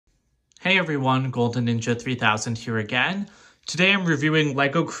Hey everyone, Golden Ninja 3000 here again. Today I'm reviewing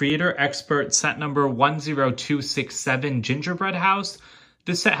LEGO Creator Expert set number 10267 Gingerbread House.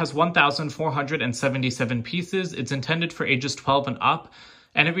 This set has 1,477 pieces. It's intended for ages 12 and up,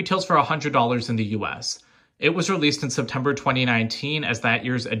 and it retails for $100 in the US. It was released in September 2019 as that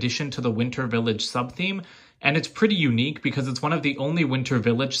year's addition to the Winter Village sub-theme, and it's pretty unique because it's one of the only Winter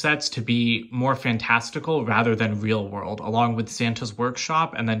Village sets to be more fantastical rather than real world, along with Santa's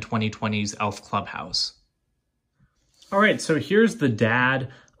Workshop and then 2020's Elf Clubhouse. All right, so here's the dad.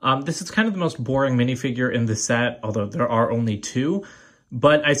 This is kind of the most boring minifigure in the set, although there are only two.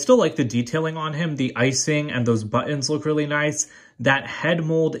 But I still like the detailing on him. The icing and those buttons look really nice. That head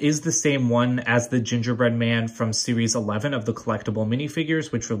mold is the same one as the Gingerbread Man from Series 11 of the collectible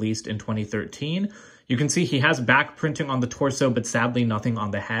minifigures, which released in 2013. You can see he has back printing on the torso, but sadly nothing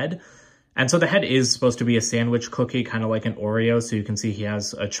on the head. And so the head is supposed to be a sandwich cookie, kind of like an Oreo, so you can see he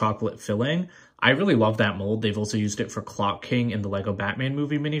has a chocolate filling. I really love that mold. They've also used it for Clock King in the LEGO Batman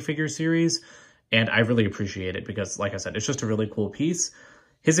movie minifigure series. And I really appreciate it because, like I said, it's just a really cool piece.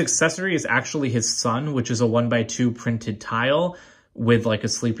 His accessory is actually his son, which is a 1x2 printed tile with like a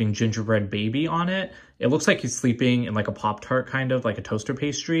sleeping gingerbread baby on it. It looks like he's sleeping in like a Pop-Tart, kind of like a toaster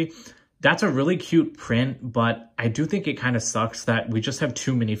pastry. That's a really cute print, but I do think it kind of sucks that we just have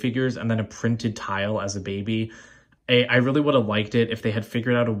two minifigures and then a printed tile as a baby. I really would have liked it if they had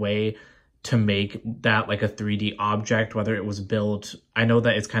figured out a way to make that like a 3D object, whether it was built. I know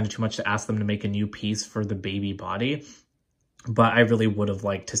that it's kind of too much to ask them to make a new piece for the baby body, but I really would have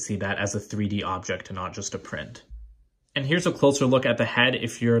liked to see that as a 3D object and not just a print. And here's a closer look at the head.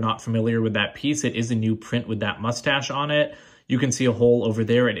 If you're not familiar with that piece, it is a new print with that mustache on it. You can see a hole over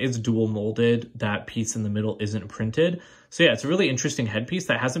there. It is dual molded. That piece in the middle isn't printed. So yeah, it's a really interesting headpiece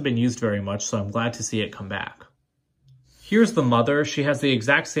that hasn't been used very much, so I'm glad to see it come back. Here's the mother. She has the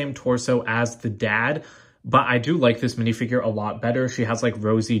exact same torso as the dad, but I do like this minifigure a lot better. She has like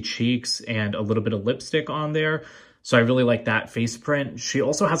rosy cheeks and a little bit of lipstick on there. So I really like that face print. She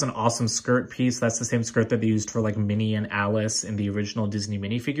also has an awesome skirt piece. That's the same skirt that they used for like Minnie and Alice in the original Disney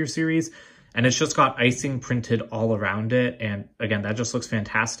minifigure series. And it's just got icing printed all around it. And again, that just looks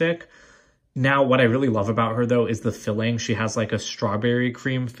fantastic. Now, what I really love about her, though, is the filling. She has like a strawberry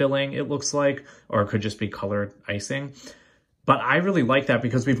cream filling, it looks like, or it could just be colored icing. But I really like that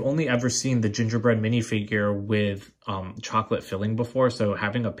because we've only ever seen the gingerbread minifigure with chocolate filling before. So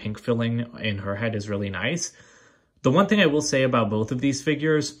having a pink filling in her head is really nice. The one thing I will say about both of these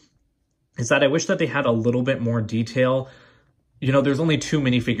figures is that I wish that they had a little bit more detail. You know, there's only two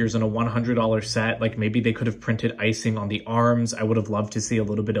minifigures in a $100 set. Like maybe they could have printed icing on the arms. I would have loved to see a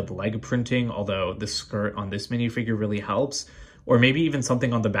little bit of leg printing, although the skirt on this minifigure really helps. Or maybe even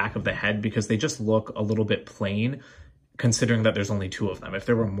something on the back of the head because they just look a little bit plain considering that there's only two of them. If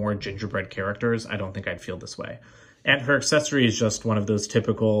there were more gingerbread characters, I don't think I'd feel this way. And her accessory is just one of those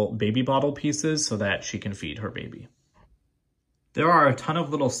typical baby bottle pieces so that she can feed her baby. There are a ton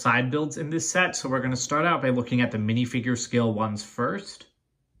of little side builds in this set, so we're going to start out by looking at the minifigure scale ones first.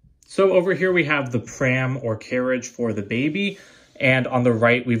 So over here we have the pram or carriage for the baby, and on the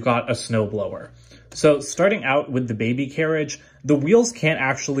right we've got a snowblower. So starting out with the baby carriage, the wheels can't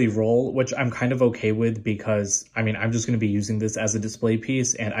actually roll, which I'm kind of okay with because, I mean, I'm just going to be using this as a display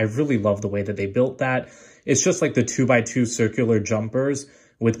piece, and I really love the way that they built that. It's just like the 2x2 circular jumpers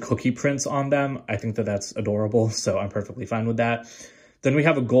with cookie prints on them. I think that that's adorable, so I'm perfectly fine with that. Then we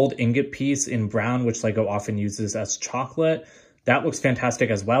have a gold ingot piece in brown, which LEGO often uses as chocolate. That looks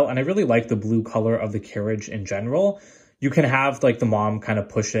fantastic as well, and I really like the blue color of the carriage in general. You can have like the mom kind of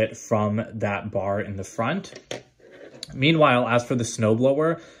push it from that bar in the front. Meanwhile, as for the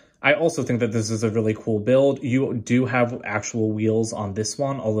snowblower, I also think that this is a really cool build. You do have actual wheels on this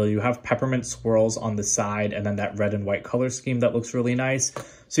one, although you have peppermint swirls on the side and then that red and white color scheme that looks really nice.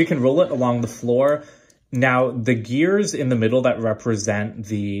 So you can roll it along the floor. Now, the gears in the middle that represent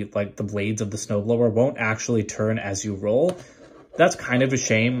the blades of the snowblower won't actually turn as you roll. That's kind of a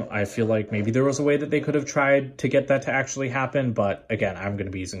shame. I feel like maybe there was a way that they could have tried to get that to actually happen. But again, I'm going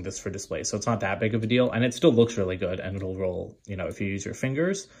to be using this for display, so it's not that big of a deal. And it still looks really good and it'll roll, you know, if you use your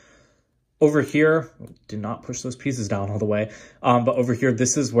fingers. Over here, did not push those pieces down all the way. But over here,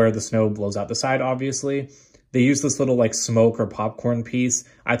 this is where the snow blows out the side, obviously. They use this little like smoke or popcorn piece.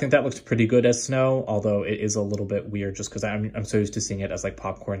 I think that looks pretty good as snow, although it is a little bit weird just because I'm so used to seeing it as like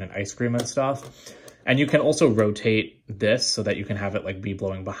popcorn and ice cream and stuff. And you can also rotate this so that you can have it like be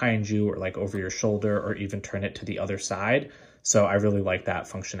blowing behind you or like over your shoulder or even turn it to the other side. So I really like that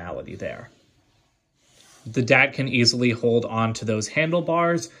functionality there. The dad can easily hold on to those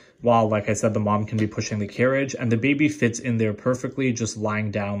handlebars, while, like I said, the mom can be pushing the carriage, and the baby fits in there perfectly, just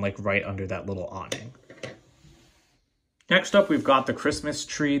lying down like right under that little awning. Next up, we've got the Christmas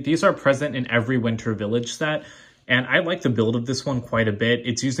tree. These are present in every Winter Village set, and I like the build of this one quite a bit.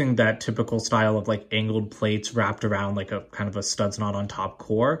 It's using that typical style of like angled plates wrapped around like a kind of a studs knot on top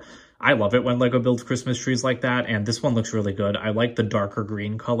core. I love it when LEGO builds Christmas trees like that, and this one looks really good. I like the darker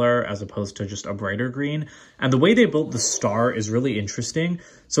green color as opposed to just a brighter green. And the way they built the star is really interesting.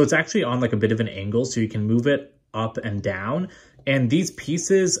 So it's actually on like a bit of an angle, so you can move it up and down. And these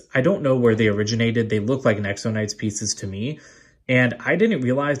pieces, I don't know where they originated. They look like Nexo pieces to me. And I didn't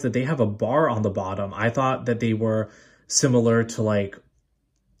realize that they have a bar on the bottom. I thought that they were similar to like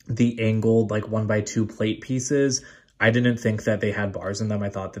the angled like 1x2 plate pieces. I didn't think that they had bars in them. I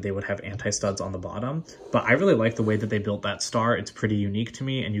thought that they would have anti-studs on the bottom. But I really like the way that they built that star. It's pretty unique to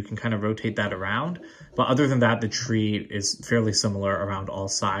me, and you can kind of rotate that around. But other than that, the tree is fairly similar around all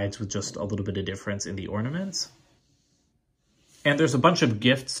sides with just a little bit of difference in the ornaments. And there's a bunch of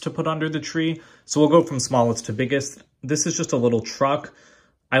gifts to put under the tree. So we'll go from smallest to biggest. This is just a little truck.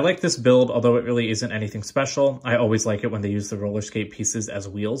 I like this build, although it really isn't anything special. I always like it when they use the roller skate pieces as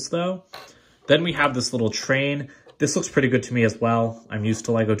wheels though. Then we have this little train. This looks pretty good to me as well. I'm used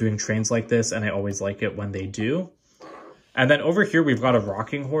to LEGO doing trains like this, and I always like it when they do. And then over here, we've got a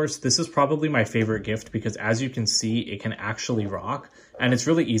rocking horse. This is probably my favorite gift because as you can see, it can actually rock, and it's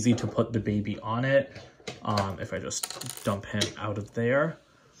really easy to put the baby on it. If I just dump him out of there,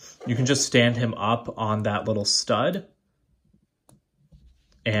 you can just stand him up on that little stud.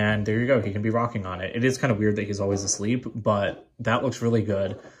 And there you go, he can be rocking on it. It is kind of weird that he's always asleep, but that looks really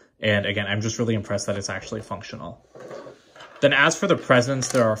good. And again, I'm just really impressed that it's actually functional. Then as for the presents,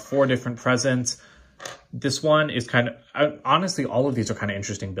 there are 4 different presents. This one is kind of, honestly, all of these are kind of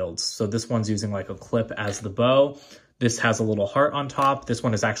interesting builds. So this one's using like a clip as the bow. This has a little heart on top. This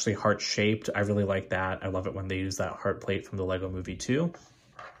one is actually heart shaped. I really like that. I love it when they use that heart plate from the LEGO Movie 2.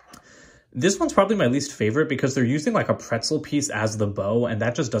 This one's probably my least favorite because they're using like a pretzel piece as the bow, and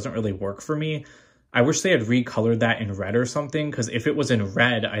that just doesn't really work for me. I wish they had recolored that in red or something, because if it was in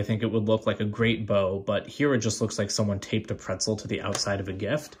red, I think it would look like a great bow, but here it just looks like someone taped a pretzel to the outside of a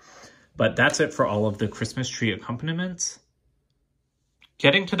gift. But that's it for all of the Christmas tree accompaniments.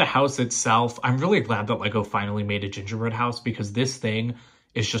 Getting to the house itself, I'm really glad that LEGO finally made a gingerbread house because this thing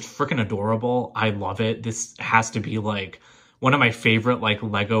is just freaking adorable. I love it. This has to be like one of my favorite like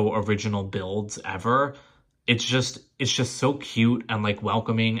LEGO original builds ever. It's just so cute and like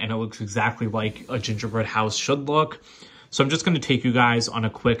welcoming, and it looks exactly like a gingerbread house should look. So I'm just going to take you guys on a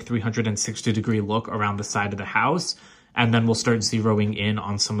quick 360-degree look around the side of the house, and then we'll start zeroing in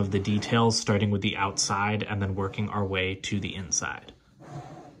on some of the details, starting with the outside and then working our way to the inside.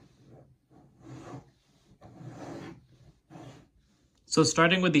 So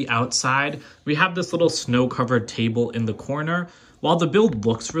starting with the outside, we have this little snow-covered table in the corner. While the build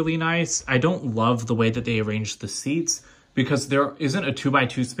looks really nice, I don't love the way that they arranged the seats because there isn't a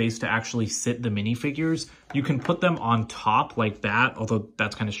 2x2 space to actually sit the minifigures. You can put them on top like that, although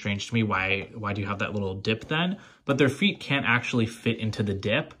that's kind of strange to me. Why do you have that little dip then? But their feet can't actually fit into the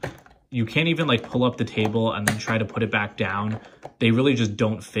dip. You can't even like pull up the table and then try to put it back down. They really just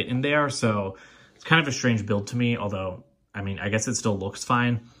don't fit in there. So it's kind of a strange build to me, although I mean, I guess it still looks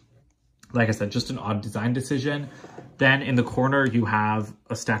fine. Like I said, just an odd design decision. Then in the corner, you have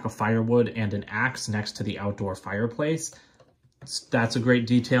a stack of firewood and an axe next to the outdoor fireplace. That's a great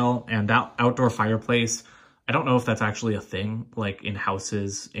detail. And that outdoor fireplace, I don't know if that's actually a thing, like in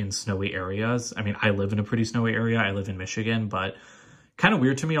houses in snowy areas. I mean, I live in a pretty snowy area. I live in Michigan, but kind of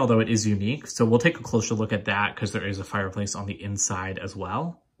weird to me, although it is unique. So we'll take a closer look at that because there is a fireplace on the inside as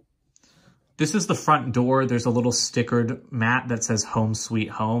well. This is the front door. There's a little stickered mat that says Home Sweet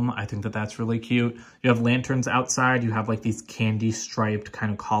Home. I think that that's really cute. You have lanterns outside. You have like these candy striped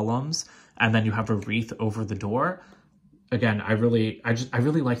kind of columns, and then you have a wreath over the door. Again, I really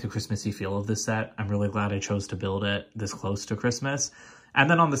like the Christmassy feel of this set. I'm really glad I chose to build it this close to Christmas. And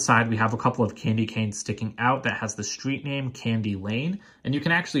then on the side, we have a couple of candy canes sticking out that has the street name Candy Lane. And you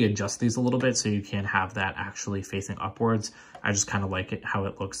can actually adjust these a little bit so you can have that actually facing upwards. I just kind of like it how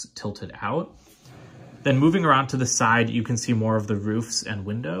it looks tilted out. Then moving around to the side, you can see more of the roofs and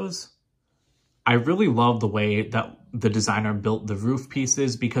windows. I really love the way that the designer built the roof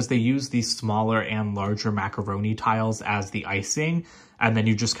pieces because they use these smaller and larger macaroni tiles as the icing. And then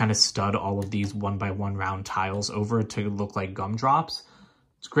you just kind of stud all of these 1x1 round tiles over to look like gumdrops.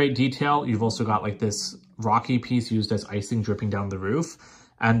 It's great detail. You've also got like this rocky piece used as icing dripping down the roof.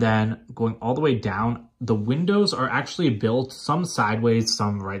 And then going all the way down, the windows are actually built some sideways,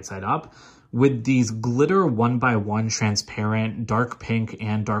 some right side up, with these glitter 1x1 transparent dark pink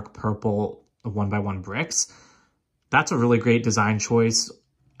and dark purple 1x1 bricks. That's a really great design choice.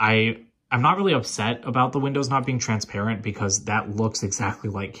 I'm not really upset about the windows not being transparent because that looks exactly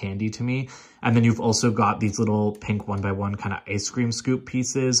like candy to me. And then you've also got these little pink 1x1 kind of ice cream scoop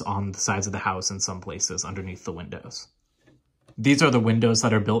pieces on the sides of the house in some places underneath the windows. These are the windows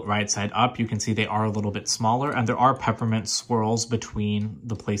that are built right side up. You can see they are a little bit smaller, and there are peppermint swirls between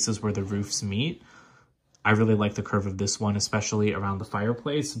the places where the roofs meet. I really like the curve of this one, especially around the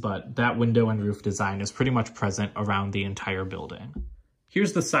fireplace, but that window and roof design is pretty much present around the entire building.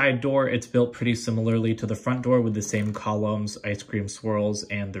 Here's the side door. It's built pretty similarly to the front door with the same columns, ice cream swirls,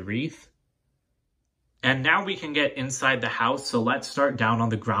 and the wreath. And now we can get inside the house, so let's start down on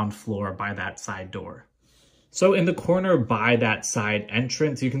the ground floor by that side door. So in the corner by that side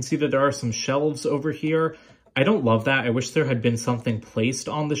entrance, you can see that there are some shelves over here. I don't love that. I wish there had been something placed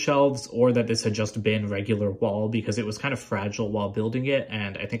on the shelves, or that this had just been regular wall, because it was kind of fragile while building it,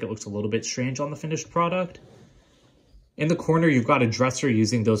 and I think it looks a little bit strange on the finished product. In the corner, you've got a dresser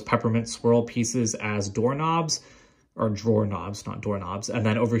using those peppermint swirl pieces as doorknobs, or drawer knobs, not doorknobs. And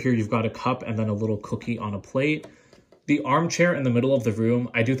then over here, you've got a cup and then a little cookie on a plate. The armchair in the middle of the room,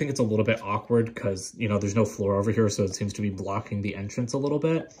 I do think it's a little bit awkward because, you know, there's no floor over here, so it seems to be blocking the entrance a little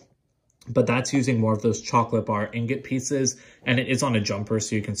bit. But that's using more of those chocolate bar ingot pieces, and it is on a jumper,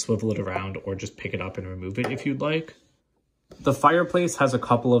 so you can swivel it around or just pick it up and remove it if you'd like. The fireplace has a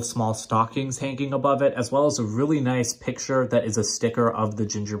couple of small stockings hanging above it, as well as a really nice picture that is a sticker of the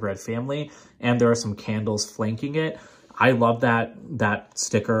gingerbread family, and there are some candles flanking it. I love that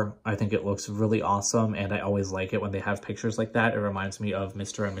sticker. I think it looks really awesome, and I always like it when they have pictures like that. It reminds me of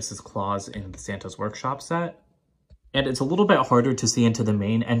Mr. and Mrs. Claus in the Santa's Workshop set. And it's a little bit harder to see into the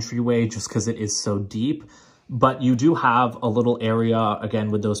main entryway just because it is so deep, but you do have a little area,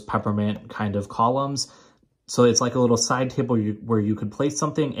 again, with those peppermint kind of columns. So it's like a little side table where you could place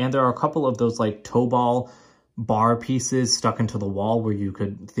something, and there are a couple of those like toe ball bar pieces stuck into the wall where you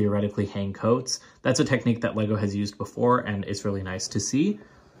could theoretically hang coats. That's a technique that LEGO has used before, and it's really nice to see.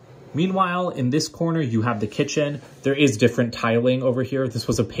 Meanwhile, in this corner, you have the kitchen. There is different tiling over here. This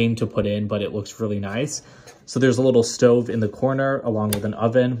was a pain to put in, but it looks really nice. So there's a little stove in the corner along with an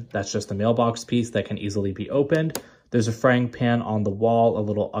oven. That's just the mailbox piece that can easily be opened. There's a frying pan on the wall, a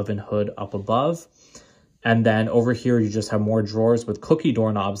little oven hood up above. And then over here, you just have more drawers with cookie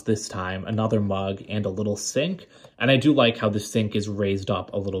doorknobs this time, another mug, and a little sink. And I do like how the sink is raised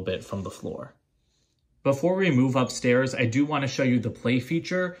up a little bit from the floor. Before we move upstairs, I do want to show you the play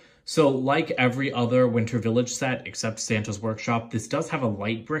feature. So like every other Winter Village set, except Santa's Workshop, this does have a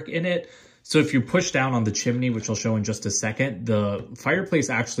light brick in it. So if you push down on the chimney, which I'll show in just a second, the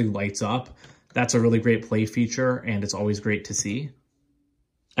fireplace actually lights up. That's a really great play feature, and it's always great to see.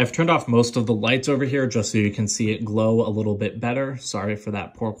 I've turned off most of the lights over here just so you can see it glow a little bit better. Sorry for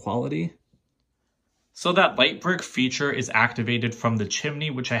that poor quality. So that light brick feature is activated from the chimney,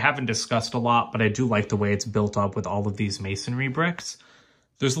 which I haven't discussed a lot, but I do like the way it's built up with all of these masonry bricks.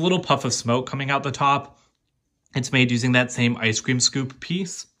 There's a little puff of smoke coming out the top. It's made using that same ice cream scoop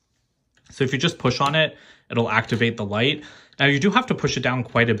piece. So if you just push on it, it'll activate the light. Now you do have to push it down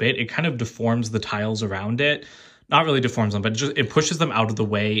quite a bit. It kind of deforms the tiles around it. Not really deforms them, but it pushes them out of the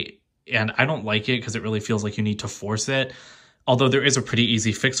way, and I don't like it because it really feels like you need to force it. Although there is a pretty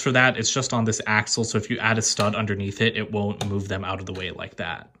easy fix for that. It's just on this axle, so if you add a stud underneath it, it won't move them out of the way like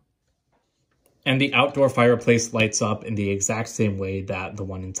that. And the outdoor fireplace lights up in the exact same way that the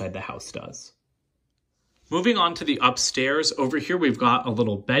one inside the house does. Moving on to the upstairs, over here we've got a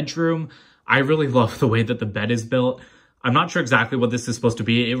little bedroom. I really love the way that the bed is built. I'm not sure exactly what this is supposed to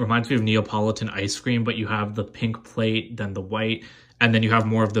be. It reminds me of Neapolitan ice cream, but you have the pink plate, then the white, and then you have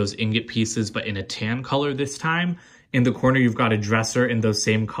more of those ingot pieces, but in a tan color this time. In the corner, you've got a dresser in those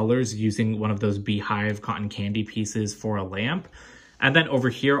same colors using one of those beehive cotton candy pieces for a lamp. And then over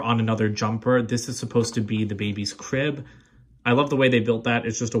here on another jumper, this is supposed to be the baby's crib. I love the way they built that.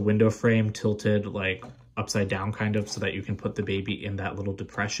 It's just a window frame tilted like upside down kind of so that you can put the baby in that little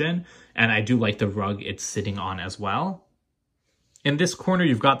depression. And I do like the rug it's sitting on as well. In this corner,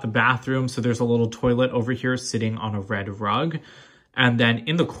 you've got the bathroom. So there's a little toilet over here sitting on a red rug. And then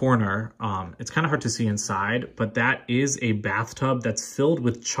in the corner, it's kind of hard to see inside, but that is a bathtub that's filled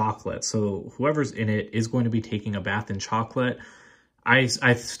with chocolate. So whoever's in it is going to be taking a bath in chocolate. I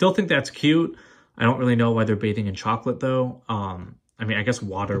still think that's cute. I don't really know why they're bathing in chocolate though. I mean, I guess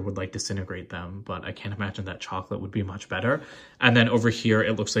water would like disintegrate them, but I can't imagine that chocolate would be much better. And then over here,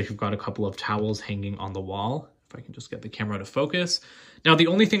 it looks like you've got a couple of towels hanging on the wall If I can just get the camera to focus. Now, the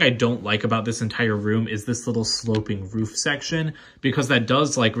only thing I don't like about this entire room is this little sloping roof section, because that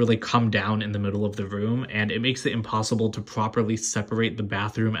does like really come down in the middle of the room and it makes it impossible to properly separate the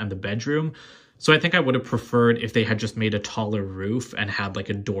bathroom and the bedroom. So I think I would have preferred if they had just made a taller roof and had like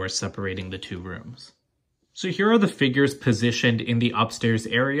a door separating the two rooms. So here are the figures positioned in the upstairs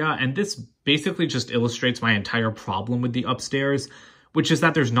area, and this basically just illustrates my entire problem with the upstairs, which is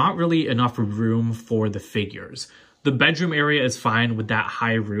that there's not really enough room for the figures. The bedroom area is fine with that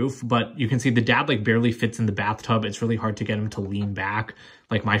high roof, but you can see the dad like barely fits in the bathtub. It's really hard to get him to lean back.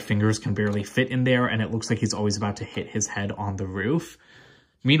 Like my fingers can barely fit in there, and it looks like he's always about to hit his head on the roof.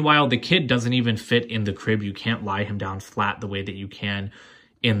 Meanwhile, the kid doesn't even fit in the crib. You can't lie him down flat the way that you can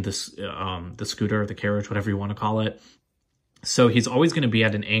in the scooter, the carriage, whatever you want to call it. So he's always going to be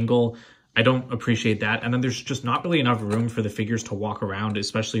at an angle. I don't appreciate that. And then there's just not really enough room for the figures to walk around,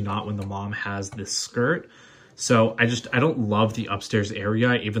 especially not when the mom has this skirt. So I don't love the upstairs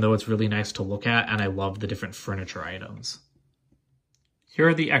area, even though it's really nice to look at, and I love the different furniture items. Here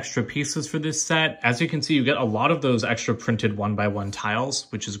are the extra pieces for this set. As you can see, you get a lot of those extra printed 1x1 tiles,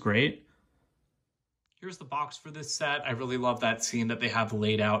 which is great. Here's the box for this set. I really love that scene that they have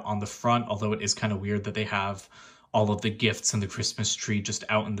laid out on the front, although it is kind of weird that they have all of the gifts and the Christmas tree just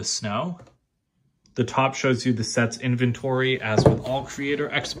out in the snow. The top shows you the set's inventory, as with all creator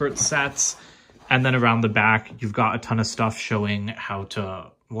expert sets. And then around the back, you've got a ton of stuff showing how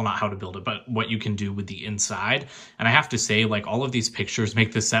to, well, not how to build it, but what you can do with the inside. And I have to say, like, all of these pictures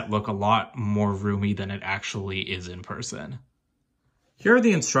make the set look a lot more roomy than it actually is in person. Here are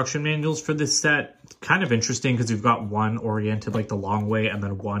the instruction manuals for this set. Kind of interesting because you've got one oriented like the long way and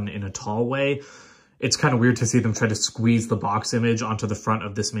then one in a tall way. It's kind of weird to see them try to squeeze the box image onto the front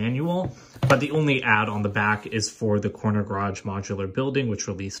of this manual, but the only ad on the back is for the Corner Garage modular building, which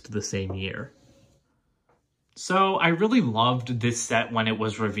released the same year. So I really loved this set when it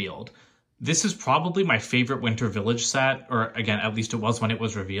was revealed. This is probably my favorite Winter Village set, or again, at least it was when it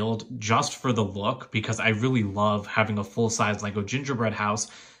was revealed, just for the look, because I really love having a full-size Lego gingerbread house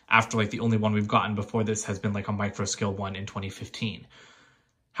after like the only one we've gotten before this has been like a micro scale one in 2015.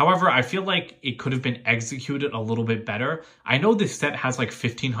 However, I feel like it could have been executed a little bit better. I know this set has like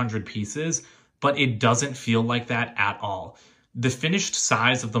 1,500 pieces, but it doesn't feel like that at all. The finished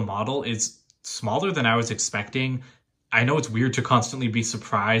size of the model is smaller than I was expecting. I know it's weird to constantly be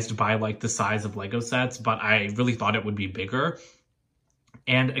surprised by like the size of Lego sets, but I really thought it would be bigger.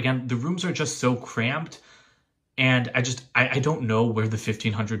 And again, the rooms are just so cramped. And I don't know where the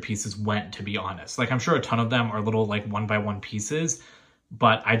 1,500 pieces went, to be honest. Like, I'm sure a ton of them are little like 1x1 pieces,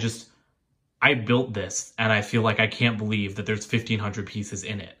 but I built this and I feel like I can't believe that there's 1,500 pieces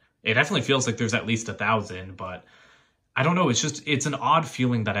in it. It definitely feels like there's at least 1,000, but I don't know. It's an odd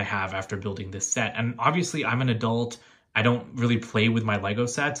feeling that I have after building this set. And obviously I'm an adult. I don't really play with my Lego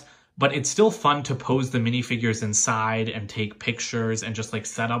sets, but it's still fun to pose the minifigures inside and take pictures and just like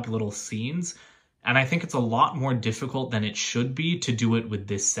set up little scenes. And I think it's a lot more difficult than it should be to do it with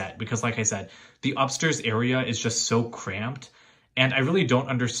this set, because like I said, the upstairs area is just so cramped. And I really don't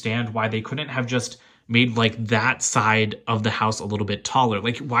understand why they couldn't have just made like that side of the house a little bit taller.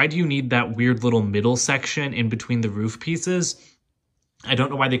 Like, why do you need that weird little middle section in between the roof pieces? I don't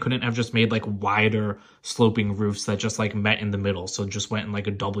know why they couldn't have just made like wider sloping roofs that just like met in the middle. So just went in like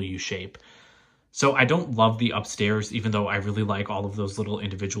a W shape. So I don't love the upstairs, even though I really like all of those little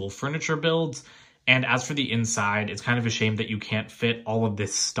individual furniture builds. And as for the inside, it's kind of a shame that you can't fit all of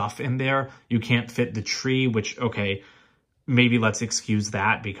this stuff in there. You can't fit the tree, which, okay, maybe let's excuse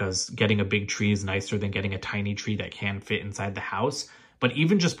that because getting a big tree is nicer than getting a tiny tree that can fit inside the house. But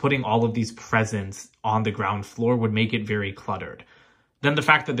even just putting all of these presents on the ground floor would make it very cluttered. Then the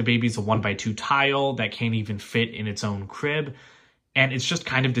fact that the baby's a 1x2 tile that can't even fit in its own crib, and it's just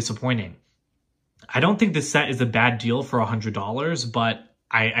kind of disappointing. I don't think this set is a bad deal for $100, but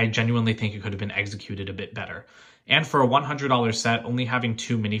I genuinely think it could have been executed a bit better. And for a $100 set, only having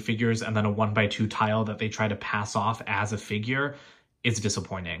 2 minifigures and then a 1x2 tile that they try to pass off as a figure is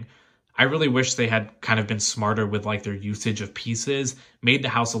disappointing. I really wish they had kind of been smarter with like their usage of pieces, made the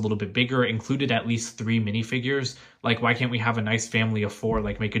house a little bit bigger, included at least 3 minifigures. Like, why can't we have a nice family of 4,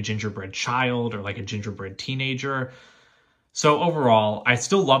 like make a gingerbread child or like a gingerbread teenager? So overall, I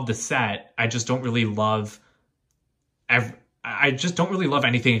still love the set. I just don't really love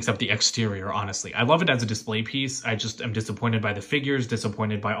anything except the exterior, honestly. I love it as a display piece. I just am disappointed by the figures,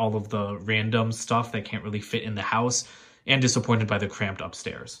 disappointed by all of the random stuff that can't really fit in the house, and disappointed by the cramped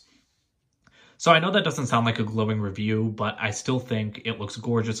upstairs. So I know that doesn't sound like a glowing review, but I still think it looks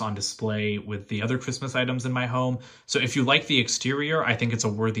gorgeous on display with the other Christmas items in my home. So if you like the exterior, I think it's a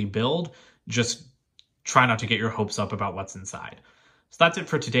worthy build. Just try not to get your hopes up about what's inside. So that's it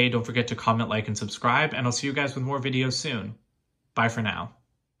for today. Don't forget to comment, like, and subscribe, and I'll see you guys with more videos soon. Bye for now.